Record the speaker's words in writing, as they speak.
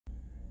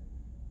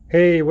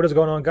Hey, what is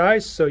going on,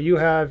 guys? So you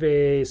have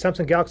a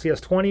Samsung Galaxy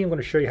S20. I'm going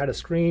to show you how to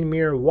screen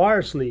mirror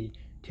wirelessly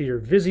to your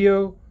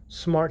Vizio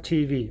Smart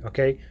TV.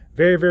 Okay,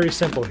 very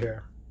simple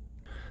here.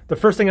 The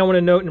first thing I want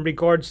to note in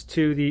regards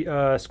to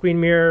the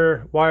screen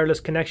mirror wireless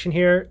connection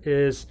here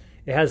is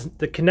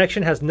the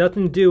connection has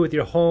nothing to do with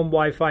your home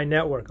Wi-Fi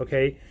network.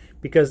 Okay,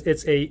 because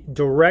it's a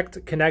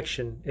direct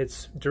connection.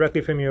 It's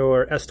directly from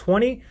your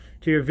S20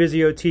 to your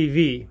Vizio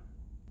TV.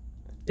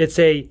 It's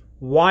a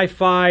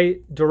Wi-Fi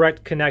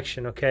direct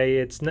connection. Okay,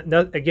 it's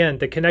not, again,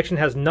 the connection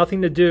has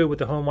nothing to do with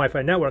the home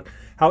Wi-Fi network.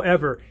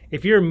 However,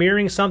 if you're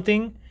mirroring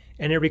something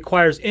and it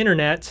requires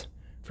internet,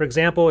 for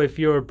example, if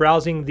you're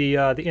browsing the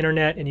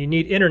internet and you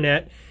need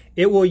internet,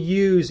 it will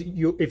use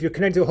you. If you're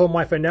connected to a home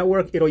Wi-Fi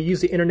network, it'll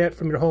use the internet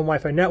from your home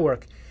Wi-Fi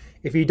network.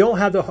 If you don't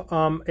have the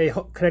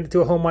connected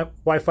to a home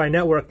Wi-Fi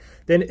network,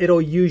 then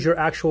it'll use your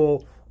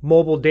actual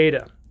mobile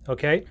data.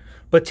 Okay,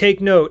 but take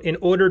note: in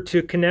order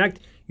to connect,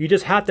 you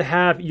just have to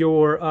have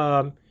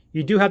your,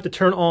 you do have to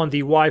turn on the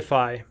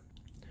Wi-Fi.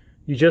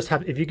 You just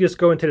have, if you just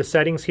go into the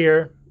settings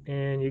here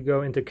and you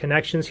go into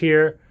connections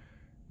here.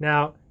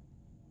 Now,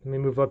 let me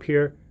move up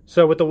here.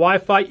 So with the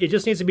Wi-Fi, it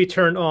just needs to be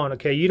turned on,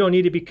 okay? You don't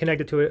need to be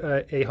connected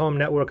to a home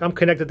network. I'm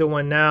connected to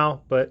one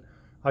now, but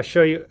I'll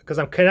show you, because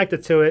I'm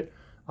connected to it,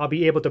 I'll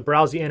be able to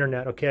browse the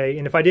internet, okay?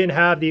 And if I didn't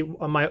have the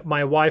my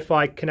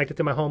Wi-Fi connected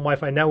to my home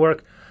Wi-Fi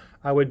network,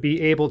 I would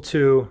be able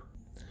to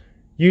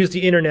use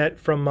the internet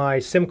from my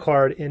SIM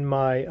card in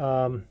my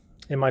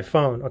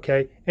phone,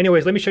 okay?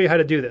 Anyways, let me show you how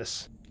to do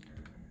this.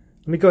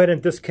 Let me go ahead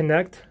and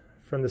disconnect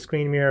from the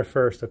screen mirror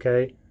first,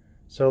 okay?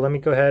 So let me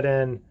go ahead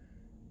and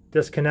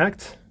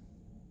disconnect.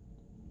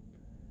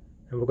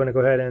 And we're gonna go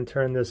ahead and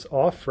turn this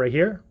off right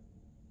here.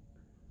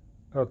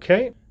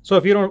 Okay, so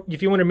if you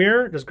want to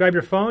mirror, just grab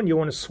your phone. You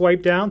want to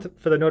swipe down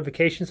for the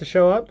notifications to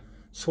show up.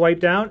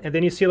 Swipe down, and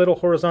then you see a little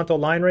horizontal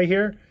line right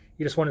here.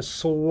 You just want to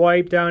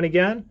swipe down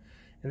again.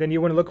 And then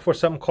you want to look for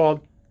something called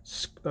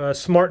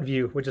Smart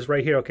View, which is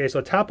right here. Okay,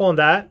 so tap on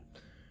that,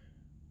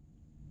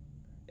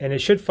 and it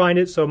should find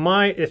it. So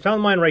it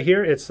found mine right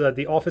here. It's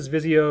the Office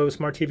Vizio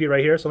Smart TV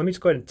right here. So let me just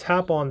go ahead and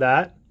tap on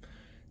that.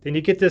 Then you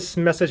get this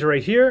message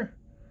right here.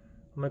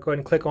 I'm gonna go ahead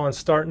and click on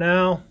Start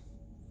Now,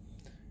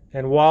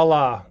 and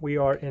voila, we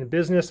are in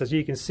business. As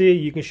you can see,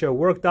 you can show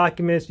work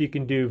documents, you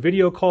can do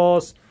video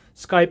calls,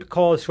 Skype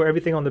calls, show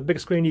everything on the big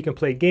screen. You can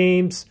play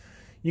games.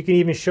 You can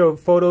even show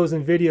photos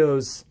and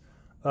videos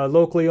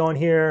locally on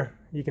here.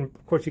 You can,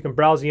 of course, you can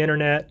browse the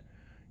internet,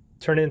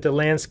 turn it into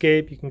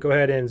landscape. You can go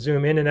ahead and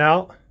zoom in and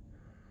out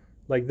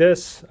like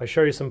this. I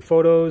show you some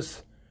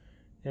photos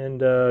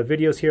and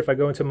videos here. If I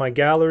go into my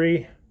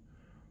gallery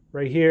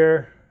right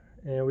here,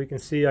 and we can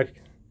see, I can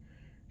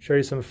show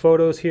you some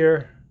photos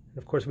here.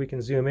 Of course, we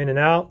can zoom in and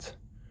out.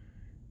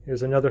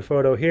 Here's another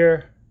photo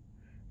here,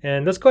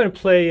 and let's go ahead and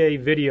play a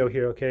video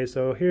here. Okay,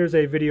 so here's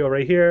a video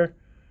right here.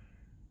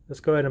 Let's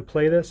go ahead and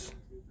play this.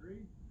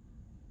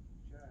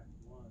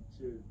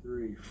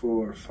 3,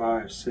 4,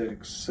 5,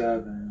 6,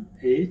 7,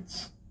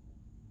 8.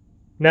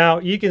 Now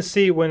you can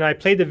see when I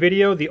play the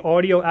video, the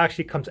audio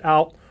actually comes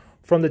out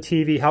from the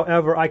TV.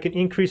 However, I can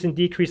increase and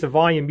decrease the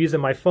volume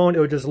using my phone. It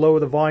would just lower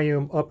the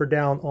volume up or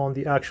down on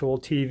the actual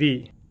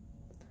TV.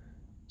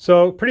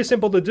 So pretty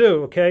simple to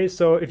do, okay?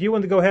 So if you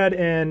want to go ahead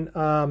and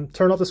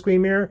turn off the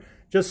screen mirror,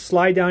 just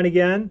slide down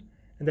again,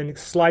 and then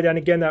slide down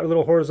again that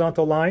little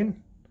horizontal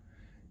line.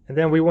 And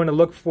then we want to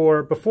look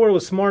for, before it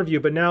was Smart View,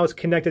 but now it's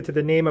connected to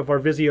the name of our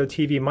Vizio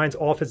TV. Mine's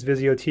Office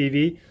Vizio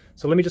TV.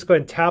 So let me just go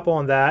ahead and tap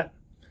on that,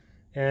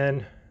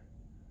 and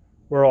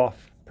we're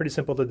off. Pretty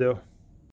simple to do.